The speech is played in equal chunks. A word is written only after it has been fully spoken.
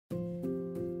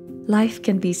Life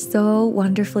can be so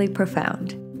wonderfully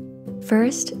profound.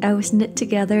 First, I was knit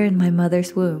together in my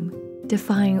mother's womb,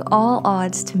 defying all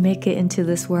odds to make it into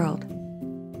this world.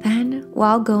 Then,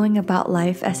 while going about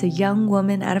life as a young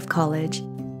woman out of college,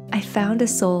 I found a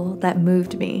soul that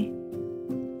moved me,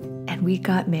 and we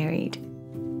got married.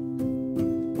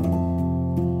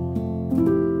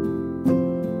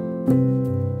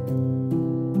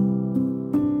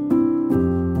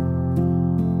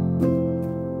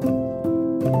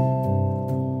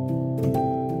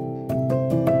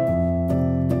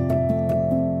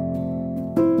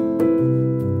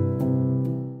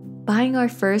 Buying our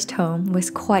first home was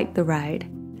quite the ride.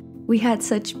 We had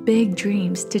such big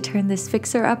dreams to turn this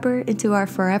fixer-upper into our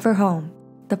forever home,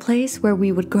 the place where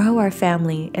we would grow our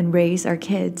family and raise our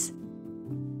kids.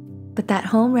 But that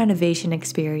home renovation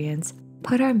experience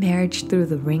put our marriage through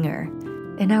the ringer,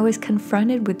 and I was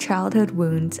confronted with childhood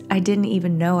wounds I didn't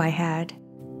even know I had.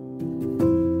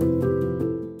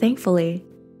 Thankfully,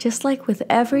 just like with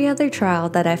every other trial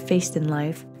that I've faced in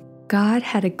life, God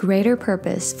had a greater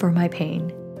purpose for my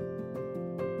pain.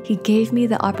 He gave me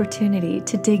the opportunity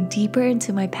to dig deeper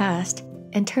into my past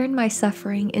and turn my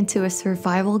suffering into a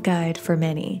survival guide for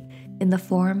many in the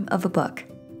form of a book.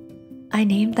 I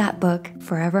named that book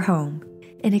Forever Home,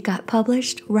 and it got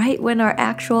published right when our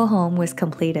actual home was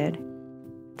completed.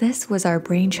 This was our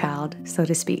brainchild, so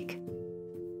to speak.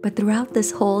 But throughout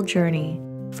this whole journey,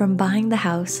 from buying the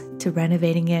house to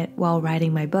renovating it while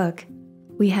writing my book,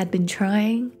 we had been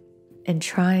trying and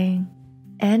trying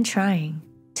and trying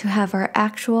to have our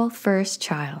actual first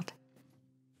child.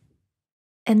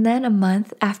 And then a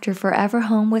month after Forever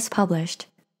Home was published,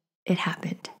 it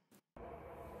happened.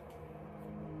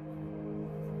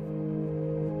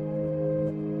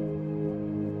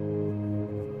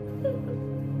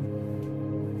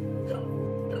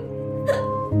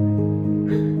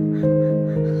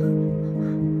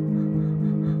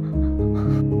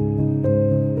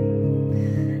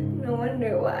 No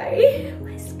wonder why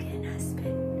my skin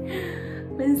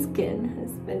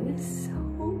has been so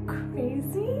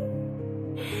crazy,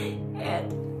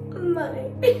 and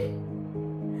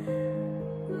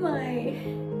my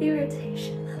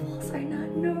irritation levels are not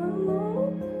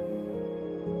normal.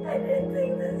 I didn't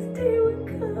think this day would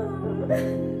come.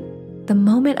 The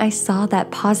moment I saw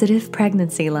that positive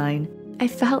pregnancy line, I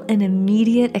felt an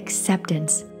immediate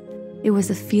acceptance. It was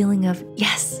a feeling of,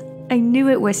 yes, I knew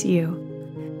it was you.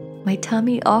 My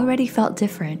tummy already felt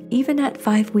different, even at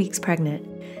 5 weeks pregnant,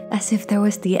 as if there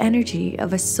was the energy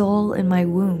of a soul in my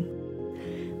womb.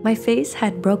 My face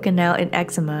had broken out in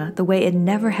eczema the way it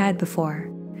never had before,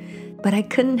 but I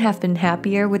couldn't have been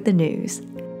happier with the news.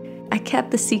 I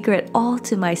kept the secret all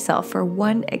to myself for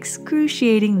one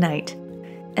excruciating night,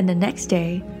 and the next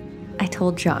day, I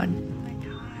told Jon. Oh my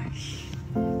gosh,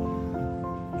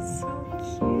 so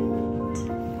cute.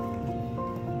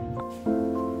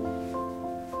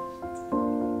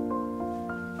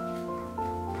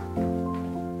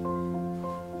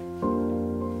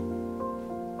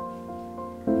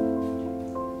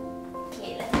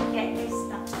 Okay, let me get your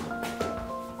stuff.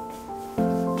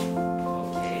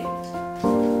 Okay.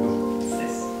 What's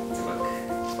this? It's a book.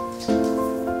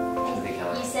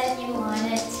 You said you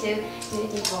wanted to do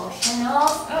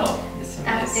devotionals Oh, this one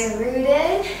after is. Rooted,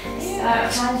 Yeah. so I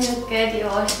found you a good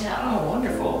devotional. Oh,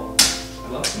 wonderful. I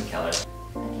love some Keller.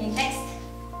 Okay, next.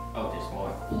 Oh, there's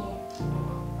more. Yeah.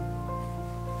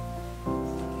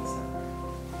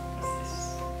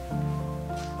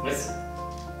 What's this?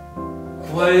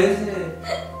 What is it?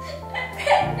 I'm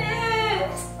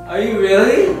pregnant! Are you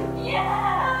really?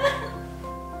 Yeah!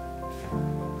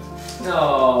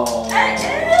 No. I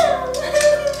am!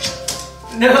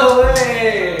 No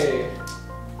way.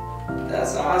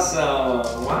 That's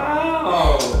awesome.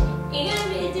 Wow. You're gonna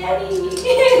be a daddy.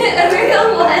 A real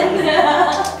one.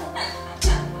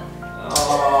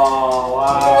 Oh,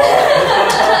 wow.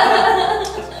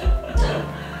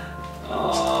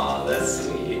 Oh, that's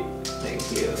sweet. Thank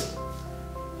you.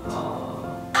 Oh.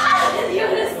 Do you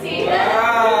wanna see it?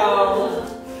 Wow.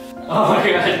 Oh my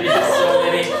god, you have so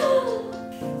many.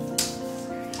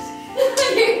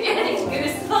 You're getting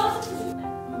goosebumps.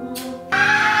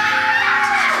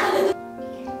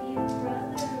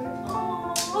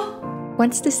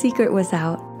 Once the secret was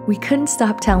out, we couldn't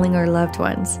stop telling our loved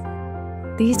ones.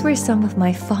 These were some of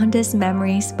my fondest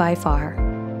memories by far.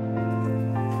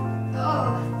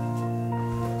 Oh.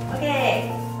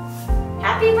 Okay.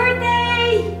 Happy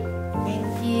birthday!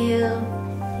 Thank you.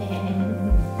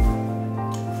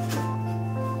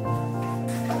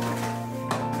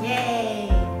 Yay!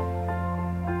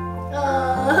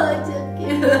 Oh, so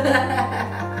cute.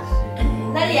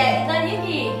 Nó gì vậy? Tên với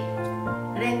gì?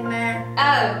 Rema.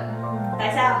 Tại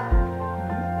sao?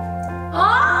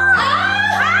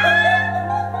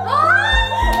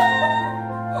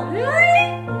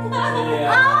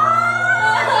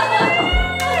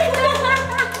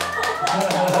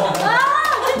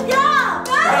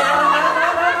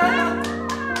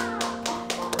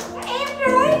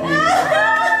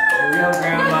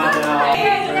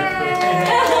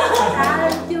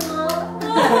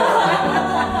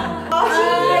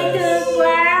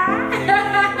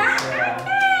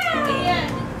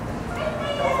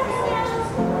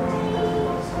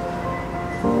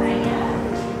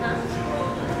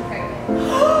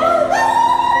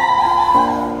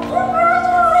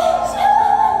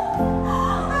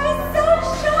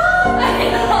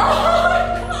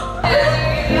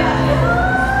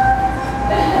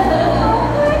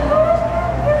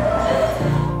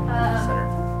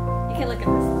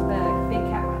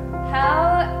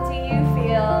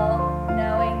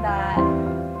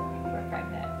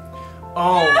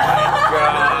 Oh my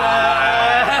god!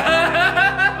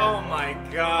 Oh my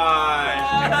gosh!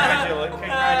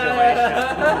 Congratulations!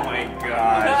 Oh my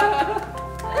gosh!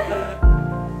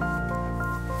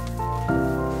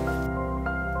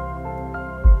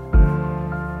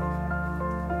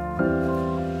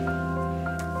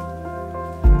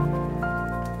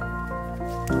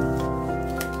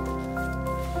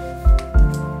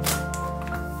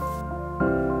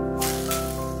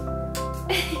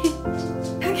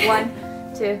 Okay. 1,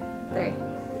 2, 3.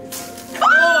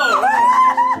 Oh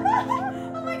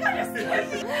my god, you're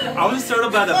I was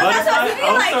startled by the butterfly.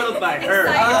 I was startled by her.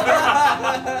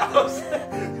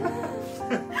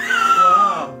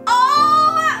 Wow. Oh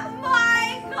my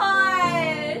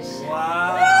gosh!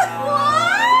 Wow.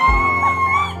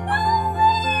 No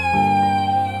way!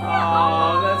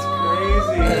 Oh, that's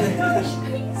crazy. Are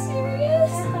you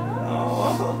serious?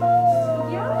 Oh.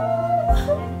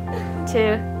 Yes.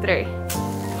 2, 3.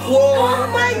 Whoa. Oh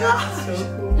my god! So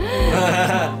cool.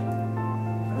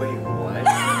 Wait, what?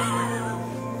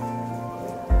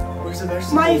 Where's the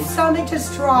vegetable? My stomach just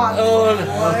dropped. Oh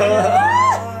no.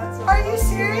 Are you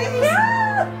serious?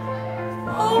 Yeah.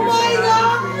 Oh my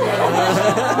god.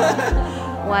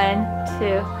 1,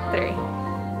 2, 3.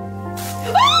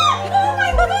 Oh my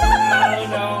god!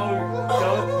 No,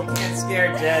 don't. You can't scare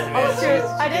Jen. Oh, shoot.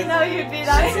 I didn't know you'd be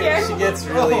that scared. She gets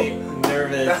really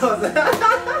nervous.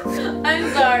 I'm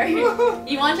sorry.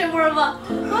 You wanted more of a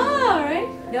alright?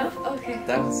 No? Okay.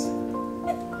 That was.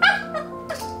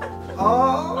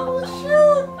 Oh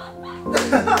shoot.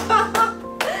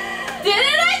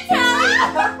 Didn't I tell you?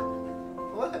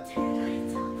 What?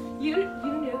 You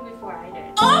knew before I did.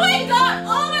 Oh my god!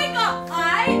 Oh my god!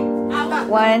 I was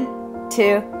 1,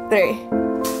 2, 3.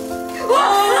 Oh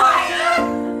my god!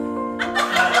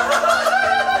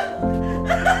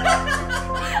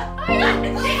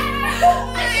 Oh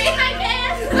my god!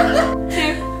 2,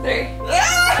 3.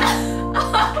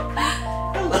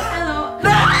 Hello.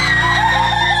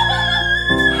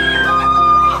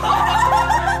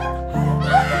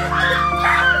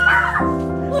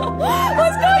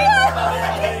 What's going on?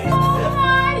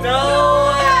 No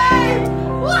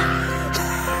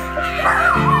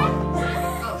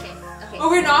Oh,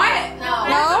 we're not? No.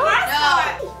 No?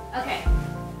 Okay.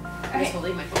 Alright.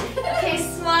 Holding my phone. Okay,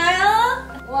 smile.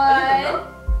 1,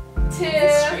 2,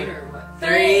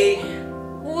 3.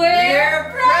 We're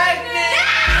pregnant!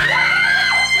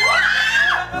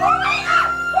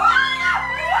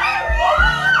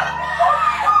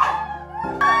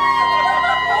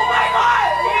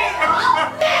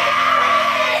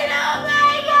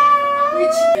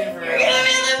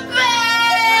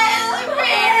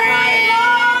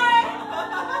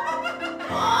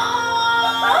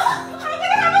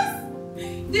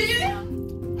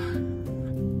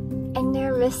 I'm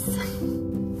nervous.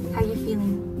 How are you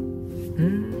feeling?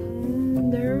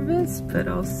 Nervous, but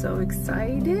also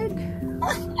excited.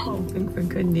 Hoping for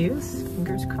good news.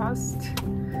 Fingers crossed.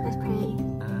 Let's pray.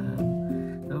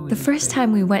 Oh, The first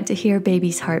time we went to hear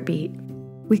baby's heartbeat,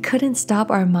 we couldn't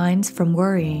stop our minds from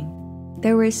worrying.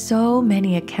 There were so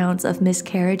many accounts of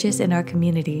miscarriages in our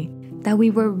community that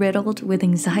we were riddled with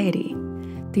anxiety.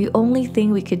 The only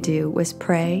thing we could do was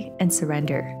pray and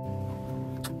surrender.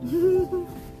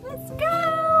 Let's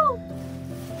go!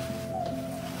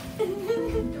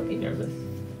 Don't be nervous.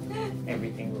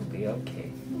 Everything will be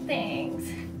okay. Thanks.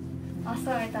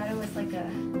 Also, I thought it was like a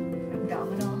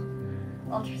abdominal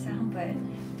ultrasound, but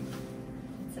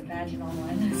it's a vaginal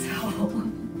one, so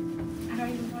I don't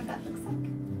even know what that looks like.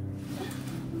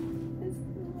 It's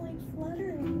like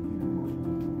fluttering.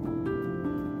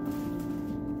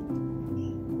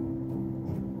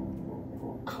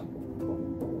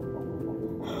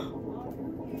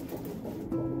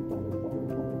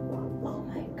 Oh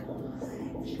my god.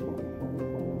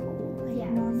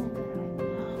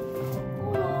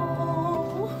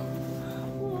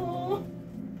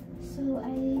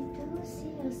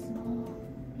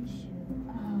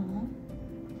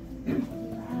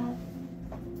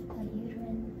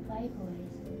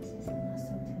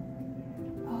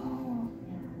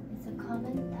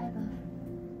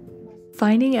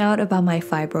 Finding out about my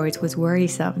fibroids was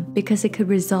worrisome because it could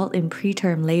result in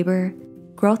preterm labor,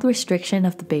 growth restriction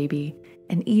of the baby,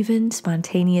 and even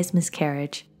spontaneous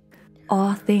miscarriage.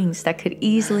 All things that could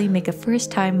easily make a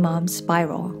first-time mom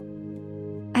spiral.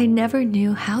 I never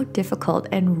knew how difficult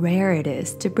and rare it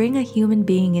is to bring a human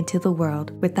being into the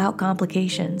world without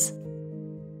complications.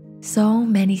 So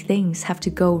many things have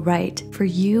to go right for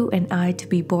you and I to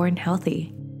be born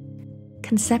healthy.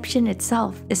 Conception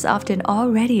itself is often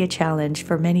already a challenge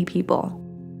for many people.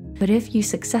 But if you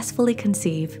successfully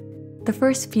conceive, the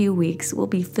first few weeks will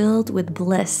be filled with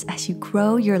bliss as you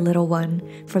grow your little one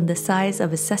from the size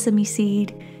of a sesame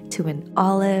seed to an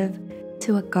olive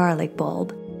to a garlic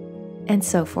bulb, and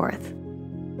so forth.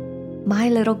 My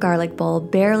little garlic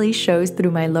bulb barely shows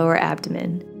through my lower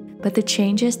abdomen, but the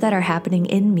changes that are happening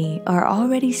in me are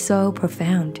already so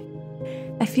profound.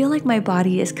 I feel like my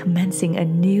body is commencing a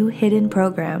new hidden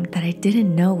program that I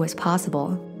didn't know was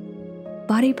possible.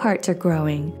 Body parts are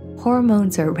growing,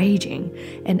 hormones are raging,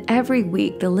 and every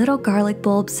week the little garlic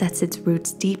bulb sets its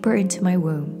roots deeper into my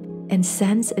womb and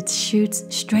sends its shoots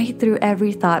straight through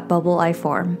every thought bubble I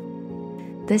form.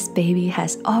 This baby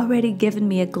has already given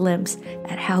me a glimpse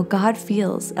at how God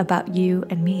feels about you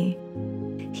and me.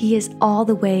 He is all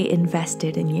the way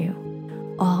invested in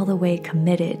you, all the way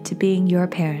committed to being your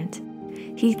parent.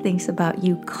 He thinks about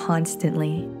you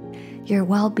constantly. Your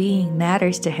well-being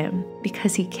matters to him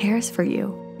because he cares for you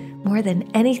more than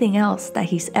anything else that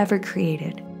he's ever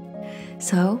created.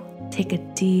 So, take a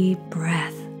deep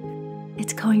breath.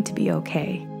 It's going to be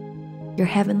okay. Your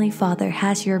Heavenly Father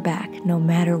has your back no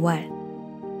matter what.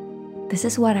 This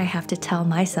is what I have to tell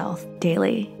myself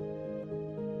daily.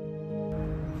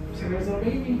 So there's a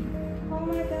baby. Oh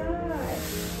my god.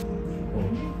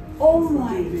 Oh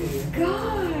my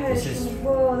gosh.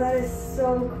 Whoa, that is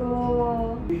so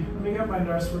cool. Let me get my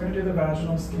nurse. We're going to do the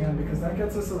vaginal scan because that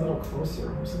gets us a little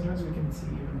closer. Sometimes we can see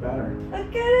even better.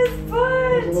 Look at his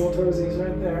There's a foot. little toesies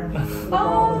right there. The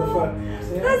bottom of the foot.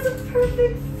 See it? That's a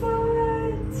perfect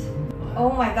foot.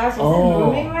 Oh my gosh, is it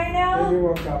moving right now? Baby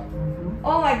woke up.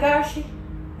 Oh my gosh,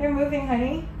 they're moving,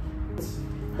 honey.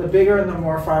 The bigger and the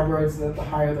more fibroids, the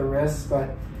higher the risk,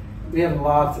 but we have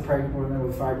lots of pregnant women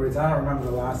with fibroids. I don't remember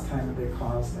the last time that they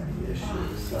caused any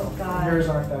issues. So God. yours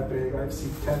aren't that big. I've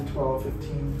seen 10, 12,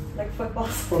 15. Like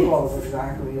footballs. Footballs,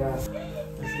 exactly, yes.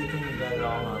 It's looking you got it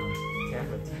all on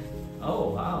camera too. Oh,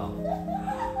 wow.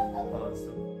 Oh, that's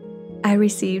so I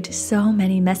received so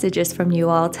many messages from you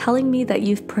all telling me that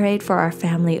you've prayed for our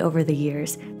family over the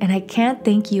years, and I can't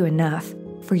thank you enough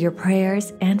for your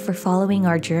prayers and for following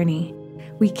our journey.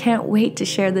 We can't wait to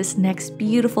share this next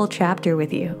beautiful chapter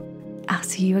with you. I'll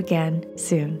see you again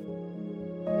soon.